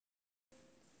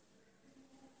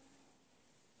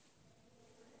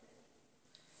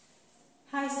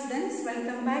Hi students,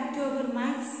 welcome back to our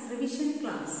maths revision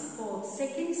class for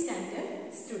second standard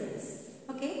students.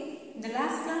 Okay, in the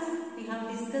last class we have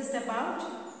discussed about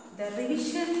the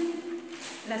revision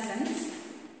lessons,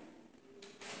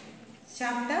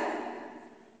 chapter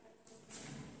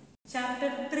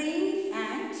 3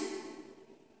 and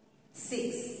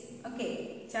 6. Okay,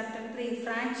 chapter 3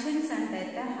 fractions and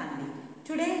data handling.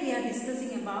 Today we are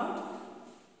discussing about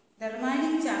the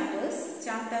remaining chapters,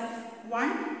 chapter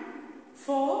 1,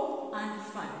 4 and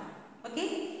 5. Okay,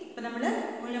 so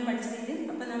we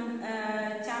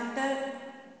chapter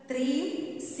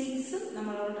 3, 6 we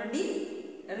already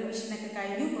revision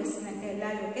question send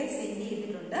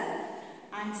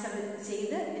answer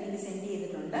send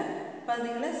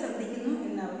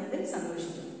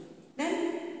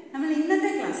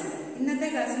then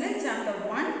class chapter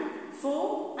 1,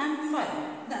 4 and 5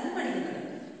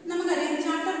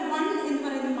 chapter 1 is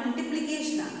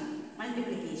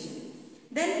multiplication.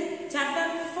 Then chapter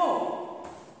 4,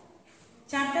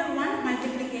 chapter 1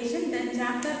 multiplication, then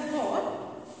chapter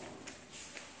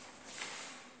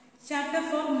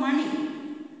 4 money,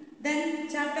 then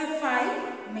chapter 5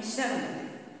 measurement.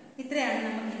 ഇത്രയാണ്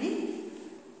നമുക്ക്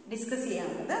discuss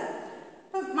ചെയ്യാനുള്ളത്.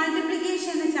 അപ്പോൾ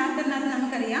multiplication എന്ന ചാപ്റ്ററിനകത്ത്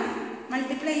നമുക്കറിയാം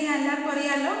multiply ചെയ്യാൻ എല്ലാവർക്കും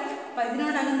അറിയാമല്ലോ. അപ്പോൾ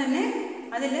ഇതിനോടകം തന്നെ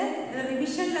അതിൽ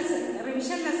റിവിഷൻ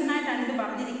ലെസൺ ആയിട്ടാണ് ഇത്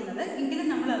പറഞ്ഞിരിക്കുന്നത്. എങ്കിലും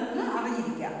നമ്മൾ അതൊന്ന്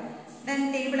അറിഞ്ഞിരിക്കുക. Then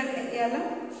table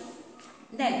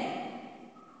then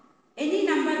any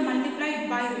number multiplied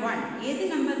by 1, ഏത്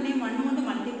നമ്പറിനെ 1 കൊണ്ട്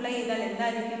മൾട്ടിപ്ലൈ ചെയ്താൽ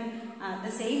എന്തായിരിക്കും?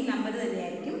 the same number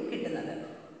തന്നെയായിരിക്കും കിട്ടുന്നത്.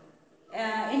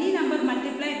 any number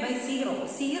multiplied by 0,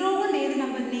 0 കൊണ്ട് ഏത്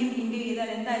നമ്പറിനെയും ഇൻഡു ചെയ്താൽ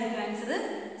എന്തായിരിക്കും ആൻസർ?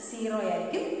 0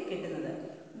 ആയിരിക്കും കിട്ടുന്നത്.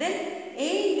 then a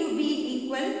into b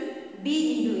equal b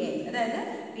into a, അതായത്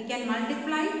we can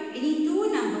multiply any two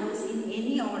numbers in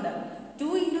any order.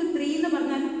 2 into 3 എന്ന്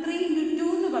പറഞ്ഞാലും 3 into 2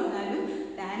 എന്ന് പറഞ്ഞാലും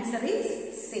the answer is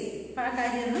same. അപ്പോൾ ആ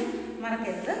കാര്യമൊന്നും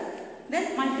മറക്കരുത്. then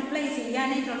മൾട്ടിപ്ലൈ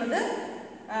ചെയ്യാനായിട്ടുള്ളത്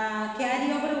ക്യാരി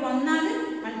ഓവർ വന്നാലും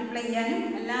മൾട്ടിപ്ലൈ ചെയ്യാനും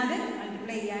അല്ലാതെ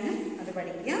മൾട്ടിപ്ലൈ ചെയ്യാനും അത്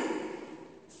പഠിക്കുക.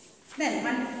 then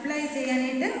മൾട്ടിപ്ലൈ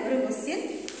ചെയ്യാനായിട്ട് ഒരു ക്വസ്റ്റ്യൻ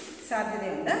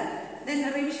സാധ്യതയുണ്ട്. then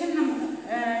റിവിഷൻ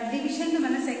ഡിവിഷൻ എന്ന്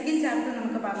പറഞ്ഞ സെക്കൻഡ് ചാപ്റ്റർ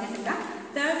നമുക്ക് പറഞ്ഞിട്ടില്ല.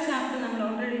 തേർഡ് ചാപ്റ്റർ നമ്മൾ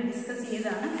ഓൾറെഡി ഡിസ്കസ്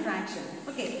ചെയ്തതാണ് fraction.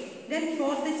 Okay, then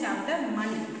fourth chapter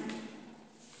മണി.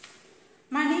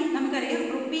 മണി നമുക്കറിയാം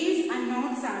റുപ്പീസ് ആൻഡ്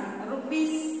നോട്ട്സ് ആണ്.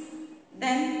 റുപ്പീസ്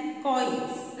ദെൻ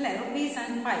കോയിൻസ് അല്ലെ, റുപ്പീസ്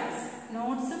ആൻഡ് പൈസ്.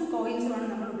 നോട്ട്സും കോയിൻസും ആണ്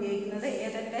നമ്മൾ ഉപയോഗിക്കുന്നത്.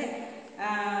 ഏതൊക്കെ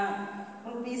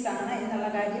റുപ്പീസ് ആണ് എന്നുള്ള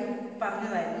കാര്യം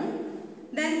പറഞ്ഞതായിരുന്നു.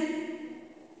 ദെൻ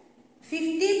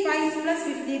 50 പൈസ് പ്ലസ്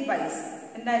 50 പൈസ്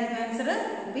എന്തായിരിക്കും ആൻസർ?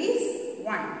 റുപ്പീസ്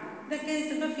 1. ഇതൊക്കെ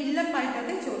ചിലപ്പോൾ ഫില്ലപ്പ്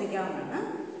ആയിട്ടൊക്കെ ചോദിക്കാവുന്നതാണ്.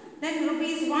 Then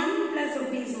rupees 1 plus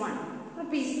rupees 1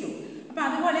 rupees 2. അപ്പം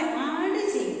അതുപോലെ ആഡ്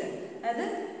ചെയ്ത്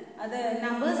അത്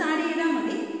നമ്പേഴ്സ് ആഡ് ചെയ്താൽ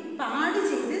മതി. അപ്പം ആഡ്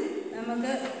ചെയ്ത്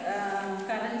നമുക്ക്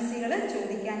കറൻസികൾ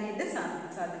ചോദിക്കാനായിട്ട്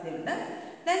സാധ്യതയുണ്ട്.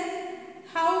 ദെൻ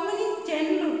ഹൗ മെനി 10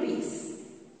 റുപ്പീസ്,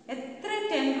 എത്ര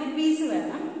 10 റുപ്പീസ്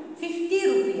വേണം 50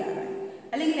 റുപ്പി ആകാൻ,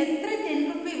 അല്ലെങ്കിൽ എത്ര 10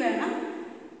 റുപ്പി വേണം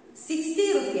 60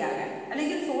 റുപ്പി ആകാൻ,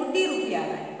 അല്ലെങ്കിൽ 40 റുപ്പി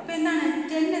ആകാൻ. അപ്പം എന്താണ്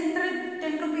 10 എത്ര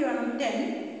 10 റുപ്പി വേണം? 10,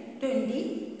 20,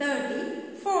 30,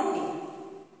 40,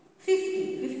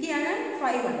 50 ആകാൻ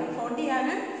 5 വേണം, 40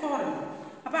 ആകാൻ 4 വേണം.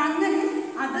 അപ്പൊ അങ്ങനെ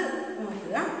അത്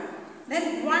നോക്കുക. then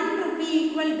 1 rupee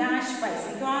equal dash പൈസ.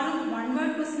 മിക്കവാറും 1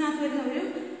 word ക്വസ്റ്റിനകത്ത് വരുന്ന ഒരു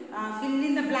fill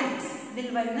in the blanks ഇതിൽ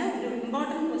വരുന്ന ഒരു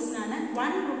ഇമ്പോർട്ടൻറ്റ് ക്വസ്റ്റൻ ആണ്.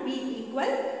 1 rupee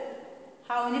equal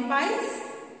how many pies?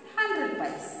 100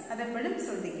 pies. അതെപ്പോഴും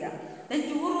ശ്രദ്ധിക്കുക. then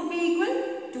 2 rupee equal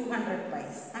 200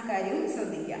 pies. ആ കാര്യവും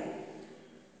ശ്രദ്ധിക്കുക.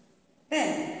 then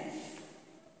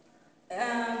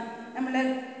നമ്മൾ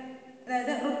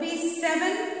അതായത് റുപ്പീസ്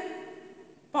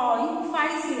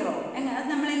 7.50 അത്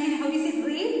നമ്മൾ എങ്ങനെ, ഹൗ ഈസ് ഇറ്റ്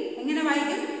റീഡ്, എങ്ങനെ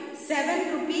വായിക്കും? 7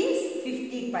 rupees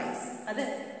 50 pies. അത്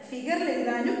ഫിഗറിൽ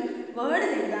എഴുതാനും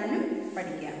വേർഡിൽ എഴുതാനും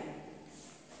പഠിക്കാം.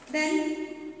 ദെൻ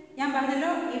ഞാൻ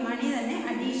പറഞ്ഞല്ലോ ഈ മണി തന്നെ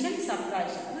അഡീഷൻ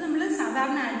സബ്ട്രാക്ഷൻ, അത് നമ്മൾ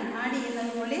സാധാരണ ആഡ്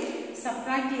ചെയ്യുന്നത് പോലെ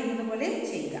സബ്ട്രാക്ട് ചെയ്യുന്നത് പോലെ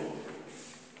ചെയ്യുക.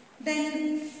 ദെൻ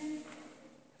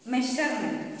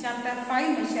മെഷർമെന്റ്, ചാപ്റ്റർ 5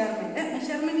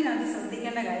 മെഷർമെന്റിനകത്ത്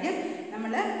ശ്രദ്ധിക്കേണ്ട കാര്യം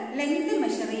നമ്മൾ ലെങ്ത്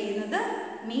മെഷർ ചെയ്യുന്നത്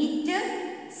മീറ്റർ,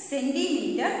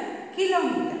 സെന്റിമീറ്റർ,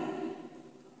 കിലോമീറ്റർ.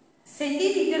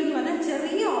 സെന്റിമീറ്റർ എന്ന് പറഞ്ഞാൽ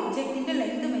ചെറിയ ഒബ്ജക്റ്റിന്റെ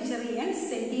ലെങ്ത് മെഷർ ചെയ്യാൻ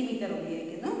സെന്റിമീറ്റർ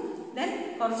ഉപയോഗിക്കുന്നു. ദെൻ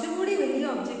കുറച്ചുകൂടി വലിയ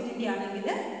ഒബ്ജക്റ്റിന്റെ ആണെങ്കിൽ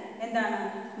എന്താണ്?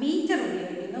 മീറ്റർ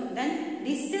ഉപയോഗിക്കുന്നു. Then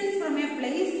distance from A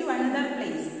place to another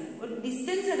place, ഒരു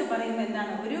ഡിസ്റ്റൻസ് ഒക്കെ പറയുമ്പോൾ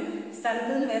എന്താണ്? ഒരു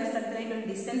സ്ഥലത്ത് നിന്ന് വേറെ സ്ഥലത്തിലേക്കുള്ള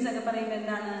ഡിസ്റ്റൻസ് ഒക്കെ പറയുമ്പോൾ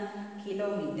എന്താണ്?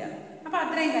 കിലോമീറ്റർ. അപ്പൊ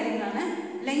അത്രയും കാര്യങ്ങളാണ്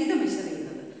ലെങ്ത് മെഷർ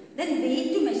ചെയ്യുന്നത്. ദെൻ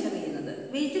വെയിറ്റ് മെഷർ ചെയ്യുന്നത്,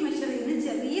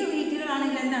 ചെറിയ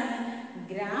വെയിറ്റുകളാണെങ്കിൽ എന്താണ്?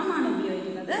 ഗ്രാം ആണ്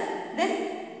ഉപയോഗിക്കുന്നത്. ദെൻ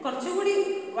കുറച്ചുകൂടി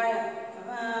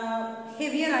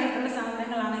ഹെവിയർ ആയിട്ടുള്ള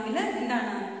സാധനങ്ങളാണെങ്കിൽ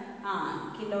എന്താണ്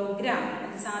കിലോഗ്രാം.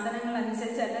 അത് സാധനങ്ങൾ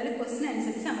അനുസരിച്ച് അല്ലെങ്കിൽ ക്വസ്റ്റ്യൻ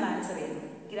അനുസരിച്ച് നമ്മൾ ആൻസർ ചെയ്യുന്നു.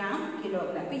 Gram,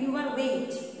 kilogram. ഇപ്പൊ യുവർ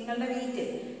വെയിറ്റ്, നിങ്ങളുടെ വെയിറ്റ്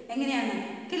എങ്ങനെയാണ്?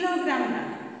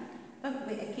 കിലോഗ്രാമിലാണ്. അപ്പം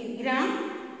ഗ്രാം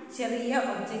ചെറിയ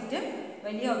ഒബ്ജക്റ്റ്,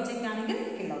 വലിയ ഒബ്ജക്റ്റ് ആണെങ്കിൽ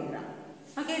kilogram.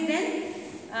 Okay. Then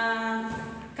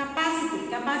capacity.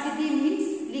 Capacity means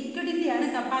ലിക്വിഡിന്റെയാണ്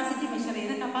capacity measure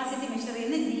ചെയ്യുന്നത്. കപ്പാസിറ്റി മെഷർ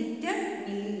ചെയ്യുന്നത് ലിറ്റർ,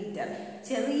 മില്ലി ലിറ്റർ.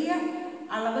 ചെറിയ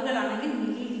അളവുകളാണെങ്കിൽ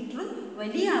മില്ലി ലിറ്ററും,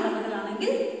 വലിയ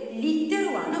അളവുകളാണെങ്കിൽ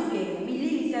ലിറ്ററുമാണ് ഉപയോഗിക്കുന്നത്. മില്ലി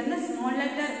ലിറ്ററിന് small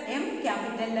letter M,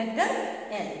 capital letter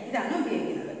L, ഇതാണ്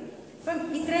ഉപയോഗിക്കുന്നത്. അപ്പം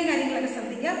ഇത്രയും കാര്യങ്ങളൊക്കെ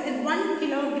ശ്രദ്ധിക്കുക. 1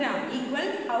 kilogram equal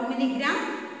how many gram?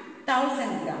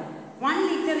 1000 gram. 1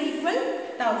 litre equal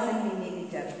 1000 milli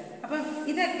litre. അപ്പം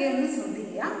ഇതൊക്കെ ഒന്ന്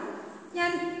ശ്രദ്ധിക്കുക.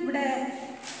 ഞാൻ ഇവിടെ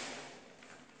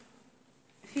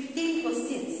 15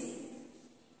 ക്വസ്റ്റ്യൻസ്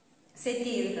സെറ്റ്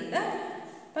ചെയ്തിട്ടുണ്ട്.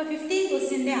 അപ്പോൾ 15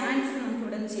 ക്വസ്റ്റ്യൻ്റെ ആൻസർ നമുക്ക്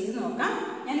ഇവിടെ ചെയ്ത് നോക്കാം.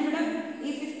 ഞാനിവിടെ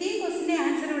ഈ 15 ക്വസ്റ്റ്യൻ്റെ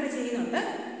ആൻസർ ഇവിടെ ചെയ്യുന്നുണ്ട്.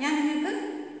 ഞാൻ നിങ്ങൾക്ക്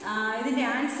ഇതിൻ്റെ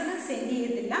ആൻസർ സെൻഡ്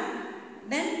ചെയ്യത്തില്ല.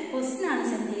 ദെൻ ക്വസ്റ്റ്യൻ ആണ്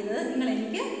സെൻഡ് ചെയ്തത്. നിങ്ങൾ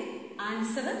എനിക്ക്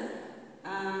ആൻസർ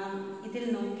ഇതിൽ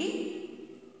നോക്കി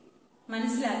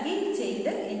മനസ്സിലാക്കി ചെയ്ത്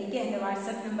എനിക്ക് എൻ്റെ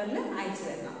വാട്സാപ്പ് നമ്പറിൽ അയച്ചു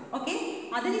തരണം. ഓക്കെ.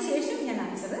 അതിനുശേഷം ഞാൻ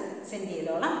ആൻസർ സെൻഡ്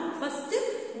ചെയ്തോളാം. ഫസ്റ്റ്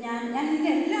ഞാൻ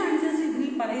ഇതിൻ്റെ എല്ലാ ആൻസേഴ്സും ഇതിൽ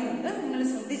പറയുന്നുണ്ട്. നിങ്ങൾ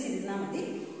ശ്രദ്ധിച്ചിരുന്നാൽ മതി.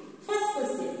 First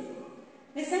question,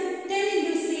 listen. 10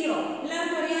 into 0.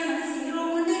 എല്ലാവർക്കും അറിയാവുന്ന 0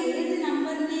 കൊണ്ട് ഏത്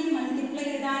നമ്പറിനെയും മൾട്ടിപ്ലൈ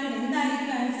ചെയ്താലും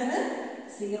എന്തായിരിക്കും answer?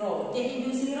 0. 10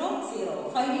 into 0, 0.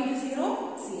 5 into 0,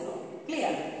 0.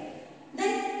 Clear?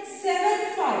 Then 7,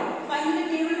 5. 5ന്റെ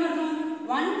table പറഞ്ഞു.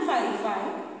 1, 5, 5.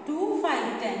 2, 5,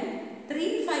 10.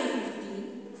 3, 5, 15.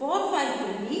 4, 5,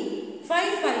 20.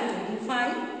 5, 5,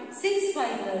 25. 6,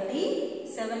 5, 30.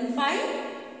 7, 5,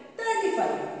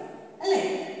 35. അല്ലേ?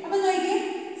 അപ്പൊ നോക്കിയേ,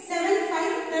 7,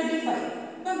 5, 35.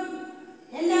 അപ്പം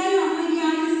എല്ലാവരും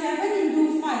അങ്ങനെയാണ് 7 into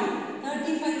 5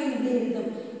 35 ഇവിടെ എഴുതും.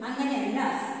 അങ്ങനെയല്ല.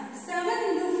 7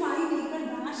 into 5 ഈക്വൽ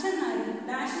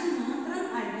ഡാഷിന് മാത്രം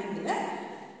ആയിരുന്നെങ്കിൽ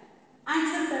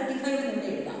ആൻസർ 35 ഇവിടെ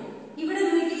എഴുതാം. ഇവിടെ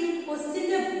നോക്കി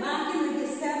ക്വസ്റ്റ്യന്റെ ബാക്കി നോക്കി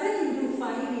 7 into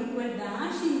 5 ഈക്വൽ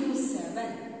ഡാഷ് into 7.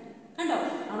 കണ്ടോ?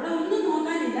 അവിടെ ഒന്നും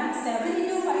നോക്കാനില്ല. 7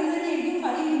 into 5 തന്നെ ആയിരിക്കും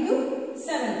 5 into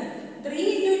 7. 3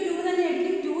 into 2 തന്നെ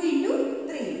ആയിരിക്കും 2 into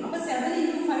 3. അപ്പൊ 7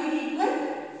 into 5 ഈക്വൽ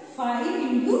 5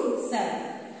 into 7.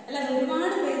 അല്ലാതെ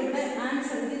ഒരുപാട് പേര് ഇവിടെ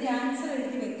ഇതിന്റെ ആൻസർ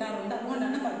എഴുതി വെക്കാറുണ്ട്.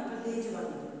 അതുകൊണ്ടാണ് പ്രത്യേകിച്ച്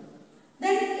പറഞ്ഞത്.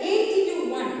 Then 8 into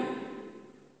 1.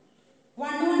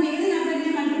 1 കൊണ്ട് ഏത്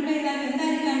നമ്പറിനെ മൾട്ടിപ്ലൈ ചെയ്താൽ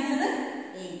എന്തായിരിക്കും answer?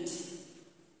 8.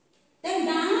 Then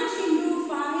dash into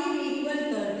 5 equal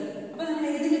 30. അപ്പൊ നമ്മൾ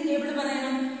ഏതിന്റെ ടേബിൾ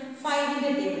പറയണം?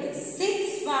 5ന്റെ ടേബിൾ. 6,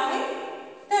 5,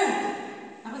 30.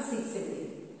 അപ്പൊ 6 എഴുതി.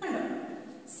 കണ്ടോ?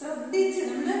 ശ്രദ്ധിച്ച്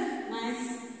നമ്മൾ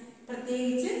മാത്സ്,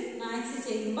 പ്രത്യേകിച്ച് മാത്സ്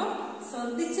ചെയ്യുമ്പോൾ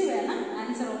ശ്രദ്ധിച്ച് വേണം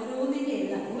ആൻസർ ഓരോന്നിന്റെ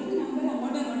എഴുതാൻ. ഒരു നമ്പർ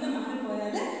അങ്ങോട്ടും ഇങ്ങോട്ടും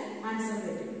മാറിപ്പോയാൽ ആൻസർ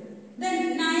വരും. Then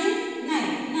 9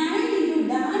 into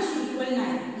dash equal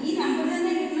 9. ഈ നമ്പർ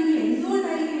തന്നെ കിട്ടണമെങ്കിൽ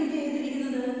എന്തുകൊണ്ടായിരിക്കും ഇത്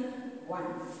എഴുതിയിരിക്കുന്നത്? 1.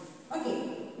 Okay.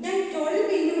 Then 12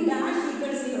 into dash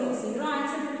equal 0. 0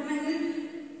 answer കിട്ടണമെങ്കിൽ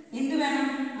എന്ത് വേണം?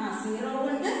 0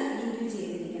 കൊണ്ട് ഇൻറ്റു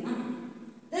ചെയ്തിരിക്കണം.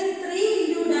 Then 3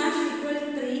 into dash equal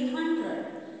 300.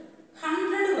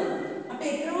 100 വന്നു. അപ്പൊ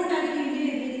എത്ര കൊണ്ടായിരിക്കും ഇൻറ്റു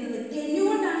ചെയ്തിരിക്കുന്നത്? 10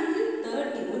 കൊണ്ടാണെങ്കിൽ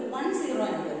 30. ഒരു 10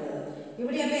 ആണ് വരുന്നത്.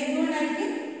 ഇവിടെ അപ്പൊ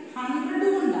എന്തുകൊണ്ടായിരിക്കും? 100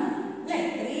 കൊണ്ടാണ്. അല്ലേ?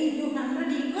 3 into 100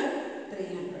 equal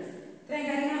 300. ഇത്രയും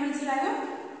കാര്യങ്ങൾ മനസ്സിലായോ?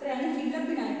 ഇത്രയാണ്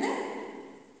ഫില്ലപ്പിനായിട്ട്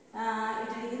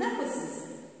ഇട്ടിരിക്കുന്ന questions.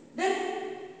 Then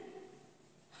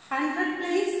 100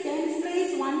 place, 10's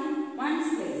place, 1's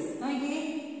place. നോക്കിയേ,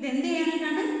 ഇത് എന്ത്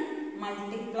ചെയ്യാനായിട്ടാണ്?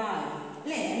 മൾട്ടിപ്ലൈ.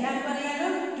 അല്ലേ? എല്ലാവർക്കും അറിയാലോ.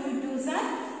 2 2s are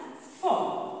 4.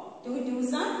 2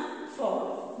 2s are 4.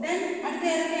 Then അടുത്ത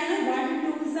ഏതൊക്കെയാണ്? 1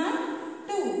 2s are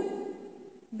 2.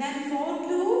 Then 4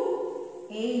 2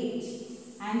 8.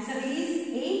 Answer is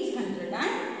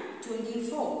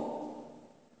 824.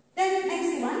 Then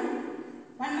next one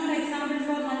more example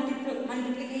for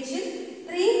multiplication.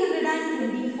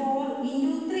 324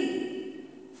 into 3.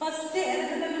 First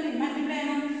multiply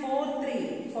 4 3.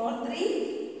 4 3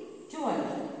 12.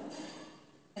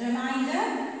 Reminder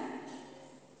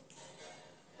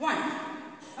 1.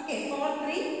 Okay, 4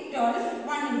 3 12.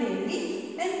 1 in the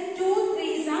then 2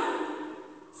 3s are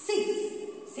 6.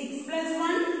 6 plus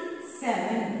 1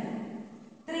 7.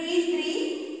 3 3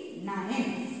 9.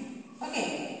 Okay.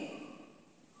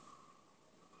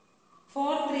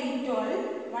 4 3 12.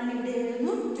 1 in the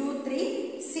 2 3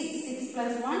 6. 6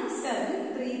 plus 1 7.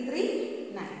 3 3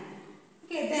 9.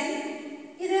 Okay, then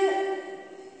this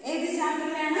is chapter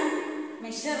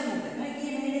measurement.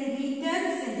 Meter,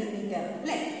 centimeter.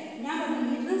 Now,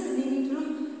 meter, centimeter,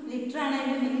 liter,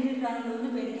 milliliter,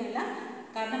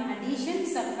 addition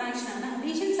subtraction ആണ്.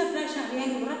 Addition subtraction അറിയാൻ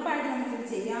ഉറപ്പായിട്ട് നമുക്ക് ഇത്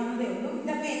ചെയ്യാവുന്നതേ ഉള്ളൂ.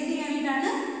 ഇതൊക്കെ എന്ത്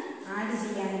ചെയ്യാനായിട്ടാണ്? ആഡ്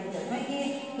ചെയ്യാനായിട്ട്.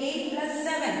 8 plus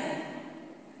 7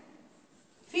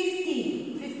 15.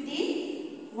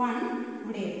 1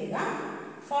 ഇവിടെ എഴുതുക.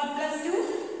 4 plus 2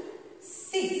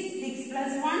 6. 6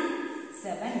 plus 1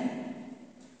 7.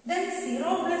 Then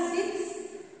 0 plus 6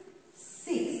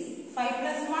 6. 5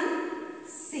 plus 1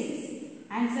 6.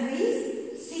 Answer is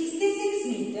 66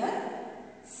 meter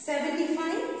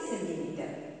 75 centimeter.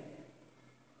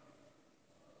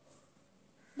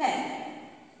 Then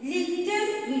liter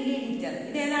milliliter.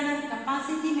 ഇതേതാണ്?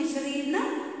 Capacity measure ചെയ്യുന്ന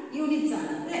യൂണിറ്റ്സ്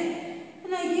ആണ് അല്ലേ?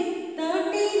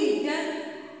 30 liter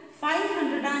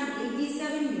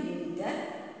 587 milliliter.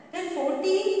 Then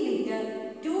 14 liter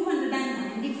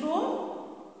 294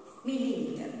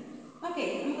 milliliter. Okay,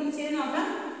 നമുക്കൊന്ന് ചെയ്ത് നോക്കാം.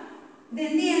 ഇത്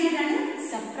എന്ത് ചെയ്യാനായിട്ടാണ്?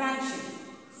 സബ്ട്രാക്ഷൻ.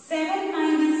 7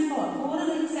 minus 4. 4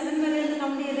 ൽ 7 വരെ ഒന്ന്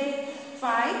കൗണ്ട് ചെയ്തേ.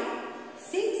 5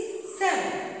 6 7.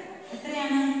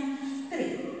 എത്രയാണ്?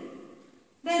 3.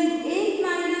 Then 8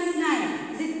 minus 9.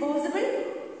 Is it possible?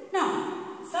 No.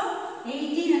 So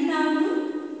 18 എന്താവുന്നു?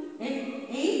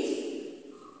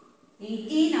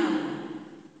 18 ആവുന്നു.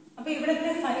 അപ്പൊ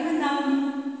ഇവിടത്തെ 5 എന്താവുന്നു?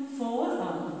 4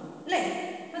 ആവുന്നു അല്ലേ?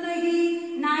 അപ്പൊ നോക്കി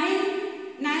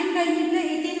 9 കഴിഞ്ഞിട്ട്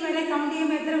 18 വരെ കൗണ്ട്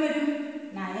ചെയ്യുമ്പോൾ എത്ര വരും?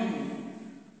 9.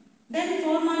 Then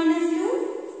 4 minus 2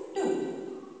 2.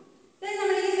 Then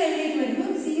നമ്മൾ ഈ സൈഡിലേക്ക്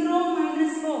വരുമ്പോൾ 0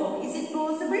 minus 4. Is it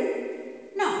possible?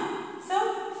 No. So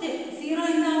 0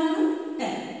 എന്താവുന്നു?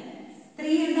 10.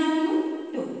 3 എന്താവുന്നു?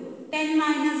 2. 10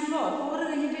 minus 4. 4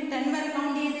 കഴിഞ്ഞിട്ട് 10 വരെ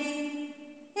കൗണ്ട് ചെയ്തേ.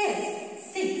 Yes,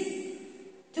 6.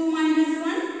 2 minus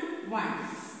 1 1.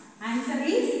 Answer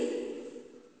is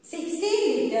 16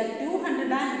 liter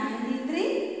 293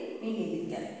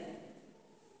 milliliter.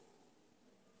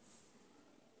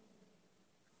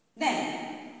 Then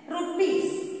rupees.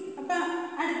 അപ്പൊ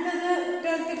അടുത്തത്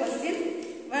 12th question.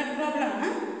 വേർഡ് പ്രോബ്ലം ആണ്.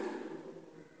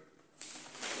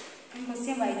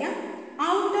 ക്വസ്റ്റ്യൻ വായിക്കാം.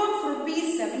 Out of rupees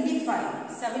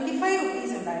 75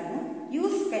 rupees ഉണ്ടായിരുന്നു. You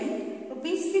spent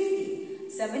rupees 50.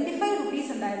 75 rupees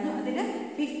ഉണ്ടായിരുന്നു. അതിൽ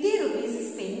 50 rupees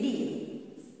സ്പെൻഡ് ചെയ്തു.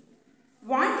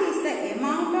 What is the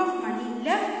amount of money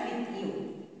left with you?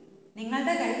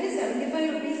 നിങ്ങളുടെ കയ്യിൽ 75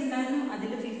 rupees ഉണ്ടായിരുന്നു.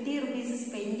 അതിൽ 50 rupees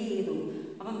സ്പെൻഡ് ചെയ്തു.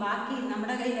 അപ്പം ബാക്കി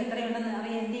നമ്മുടെ കയ്യിൽ എത്രയുണ്ടെന്ന്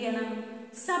അറിയാൻ എന്ത് ചെയ്യണം?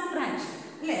 സബ്ട്രാക്ഷൻ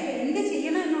അല്ലേ? അപ്പൊ എന്ത്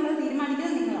ചെയ്യണം എന്നുള്ളത്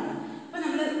തീരുമാനിക്കുന്നത് നിങ്ങളാണ്. അപ്പൊ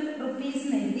നമ്മൾ റുപ്പീസ്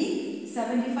എഴുതി,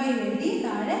 75 എഴുതി,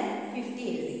 താഴെ 50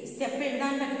 എഴുതി. സ്റ്റെപ്പ്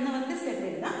എഴുതാൻ പറ്റുന്നവർക്ക് സ്റ്റെപ്പ്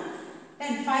എഴുതാം.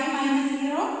 5 minus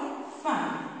 0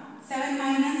 5. 7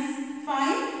 minus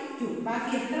 5 2.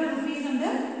 ബാക്കി എത്ര റുപ്പീസ് ഉണ്ട്?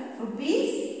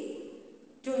 Rupees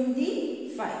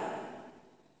 25.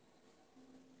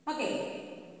 Okay.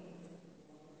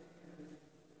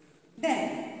 Then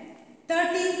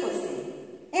 13th question.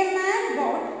 A man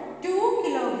bought 2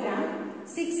 kilogram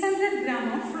 600 gram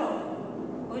of flour.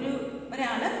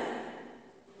 ഒരാള്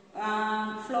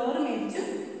ഫ്ലോർ മേടിച്ചു.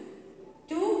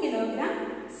 2 kilogram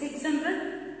 600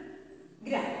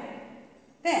 gram.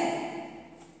 Then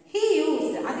he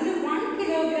used അതിൽ 1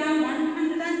 kilogram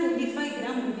 125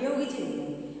 gram ഉപയോഗിച്ചിരുന്നു.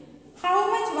 How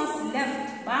much was left?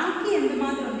 ബാക്കി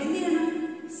എന്തുമാത്രം ഉണ്ട്? എന്ത് ചെയ്യണം?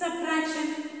 Subtraction.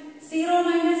 0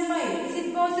 minus 5. Is it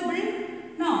possible?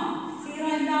 No. 0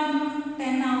 എന്താവുന്നു?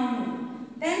 10 ആവുന്നു.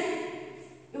 Then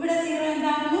ഇവിടെ 0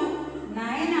 എന്താവുന്നു?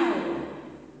 9 ആവുന്നു.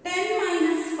 10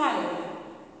 minus 5.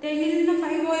 10 ൽ നിന്ന്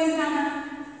 5 പോയത് എന്താണ്?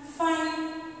 5.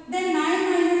 Then 9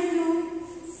 minus 2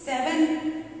 7.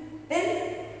 Then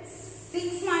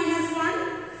 6 minus 1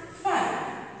 5.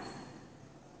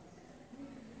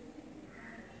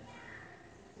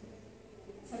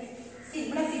 Sorry. See,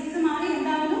 ഇവിടെ 6 മാറി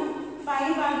എന്താവുന്നു?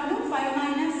 5 ആവുന്നു. 5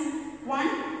 minus 1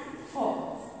 4.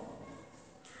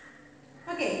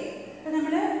 ഓക്കെ. അപ്പൊ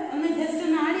നമ്മൾ ഒന്ന് ജസ്റ്റ്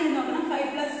ഒന്ന് ആഡ് ചെയ്ത് നോക്കണം. 5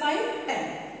 plus 5 10.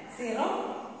 0.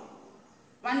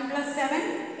 1 plus 7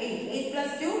 8. 8 plus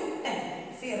 2 10.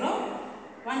 0.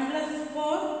 1 plus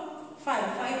 4 5.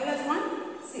 5 plus 1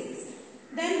 6.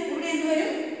 Then ഇവിടെ എന്ത്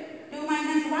വരും? 2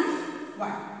 minus 1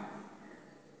 1.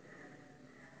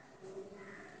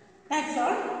 That's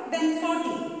all. Then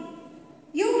 40.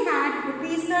 You had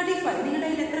rupees 35. നിങ്ങളുടെ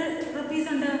കയ്യിൽ എത്ര rupees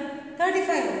ഉണ്ട്?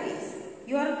 35 rupees.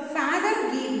 Your father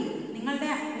gave you. നിങ്ങളുടെ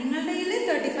കയ്യിൽ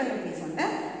 35 rupees ഉണ്ട്.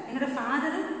 നിങ്ങളുടെ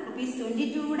ഫാദർ rupees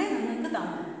 22 കൂടെ നിങ്ങൾക്ക്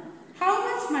തന്നു. How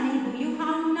much money do you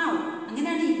have now?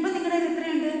 അങ്ങനെയാണ് ഇപ്പൊ നിങ്ങളുടെ കയ്യിൽ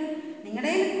എത്രയുണ്ട്? നിങ്ങളുടെ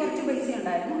കയ്യിൽ കുറച്ച് പൈസ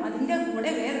ഉണ്ടായിരുന്നു. അതിന്റെ കൂടെ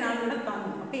വേറൊരാളൂടെ തന്നു.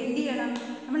 അപ്പൊ എന്ത് ചെയ്യണം?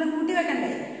 നമ്മൾ കൂട്ടി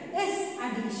വെക്കണ്ടേ? Yes,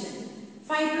 addition.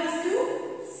 5 plus 2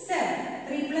 7.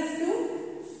 3 plus 2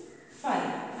 5.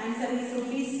 Answer is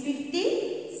rupees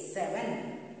 57.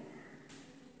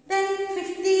 Then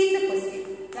 15th question.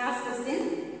 Last question.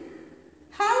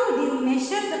 How do you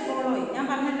measure the following? ഞാൻ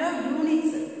പറഞ്ഞല്ലോ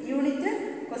യൂണിറ്റ്സ്. യൂണിറ്റ്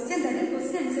ക്വസ്റ്റ്യൻ തരും.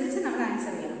 ക്വസ്റ്റ്യൻ അനുസരിച്ച്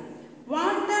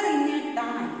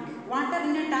tank. Water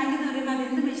in A tank എന്ന് പറയുമ്പോൾ അത്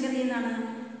എന്ത് മെഷർ ചെയ്യുന്നതാണ്?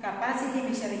 കപ്പാസിറ്റി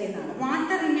മെഷർ ചെയ്യുന്നതാണ്.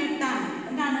 വാട്ടർ ഇൻ എ ടാങ്ക്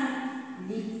എന്താണ്?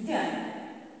 ലിറ്റർ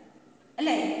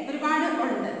അല്ലേ? ഒരുപാട്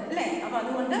ഉണ്ട് അല്ലേ? അപ്പൊ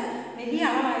അതുകൊണ്ട് വലിയ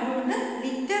അളവായതുകൊണ്ട്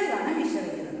ലിറ്ററിലാണ് മെഷർ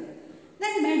ചെയ്യുന്നത്.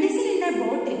 ദെൻ മെഡിസിൻ ഇൻ എ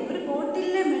ബോട്ടിൽ. ഒരു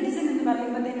ബോട്ടിലെ മെഡിസിൻ എന്ന്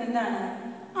പറയുമ്പോഴത്തേക്കും എന്താണ്?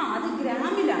 അത്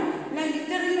ഗ്രാമിലാണ് അല്ല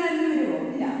ലിറ്ററിൽ വരുമോ?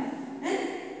 ഇല്ല,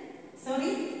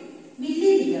 sorry,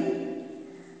 milli litre.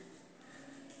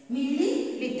 Milli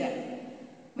litre.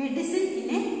 Medicine in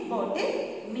A bottle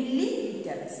milli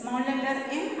litre. Small letter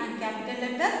M and capital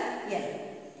letter L.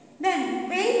 Then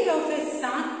weight of a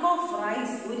sack of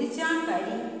rice. ഒരു ചാക്ക്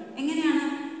അരി എങ്ങനെയാണ്?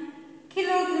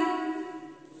 Kilogram,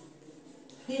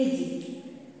 kg.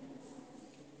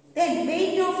 Then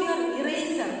weight of your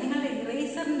eraser. നിങ്ങളുടെ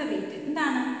ഇറേസറിന്റെ wait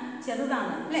എന്താണ്?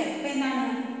 ചെറുതാണ് അല്ലേ? ഇപ്പൊ എന്താണ്?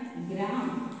 Gram.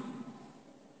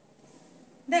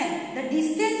 Then the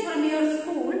distance from your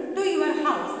school to your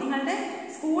house. നിങ്ങളുടെ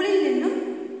സ്കൂളിൽ നിന്നും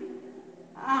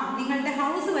നിങ്ങളുടെ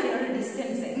ഹൗസ് വരെയുള്ള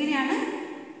ഡിസ്റ്റൻസ് എങ്ങനെയാണ്?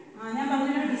 ഞാൻ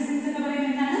പറഞ്ഞ ഡിസ്റ്റൻസ് എന്ന് പറയുന്നത്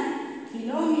എന്താണ്?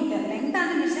 കിലോമീറ്റർ. ലെങ്ത്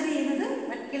ആണ് മെഷർ ചെയ്യുന്നത്,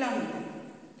 1 കിലോമീറ്റർ.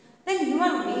 Then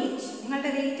your weight.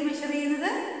 നിങ്ങളുടെ വെയിറ്റ് മെഷർ ചെയ്യുന്നത്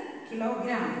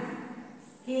kilogram,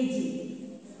 kg.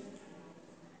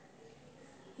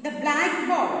 The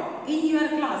blackboard in your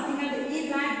class. നിങ്ങളുടെ ഈ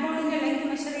ബ്ലാക്ക് ബോർഡിന്റെ ലെങ്ത്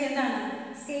മെഷർ ചെയ്യുന്നതാണ്?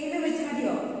 സ്കെയിൽ വെച്ച്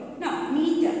മതിയോ? No,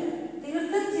 metre.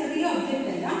 തീർത്തും ചെറിയ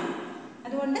ഒബ്ജക്റ്റ് അല്ല,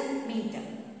 അതുകൊണ്ട് metre.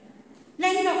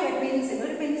 Length of A pencil.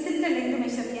 ഒരു പെൻസിലിന്റെ ലെങ്ത്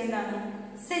മെഷർ ചെയ്യുന്നതാണ്?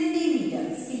 Centimetre,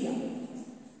 cm.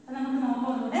 നമുക്ക്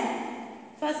നോക്കാം ഇവിടെ.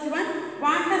 First one,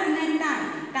 water in A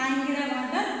tank. ടാങ്കിലെ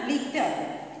water litre.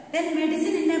 Then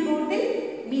medicine in A bottle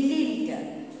milli litre.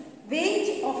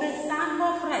 Weight of A sac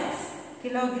of rice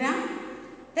kilogram.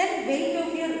 Then weight of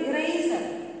your eraser,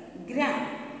 gram.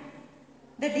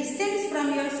 The distance from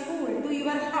your school to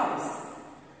your house,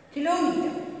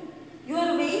 kilometer. Your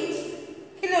weight,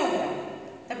 kilogram.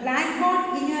 The blackboard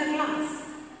in your class,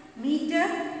 meter.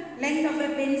 Length of a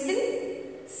pencil,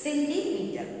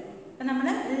 centimeter. അപ്പോൾ നമ്മൾ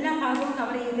എല്ലാ ഭാഗവും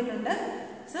cover ചെയ്തിട്ടുണ്ട്.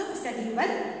 So study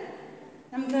well.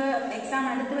 നമുക്ക് exam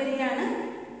അടുത്ത് വരികയാണ്.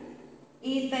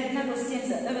 ഈ തരുന്ന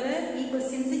ക്വസ്റ്റ്യൻസ്, അതായത് ഈ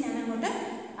ക്വസ്റ്റ്യൻസ് ഞാൻ അങ്ങോട്ട്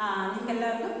നിങ്ങൾക്ക്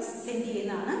എല്ലാവർക്കും സെൻഡ്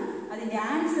ചെയ്യുന്നതാണ്. അതിൻ്റെ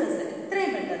ആൻസേഴ്സ്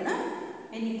എത്രയും പെട്ടെന്ന്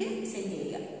എനിക്ക് സെൻഡ്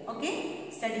ചെയ്യുക. Okay,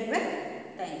 study well.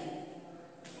 Thank you.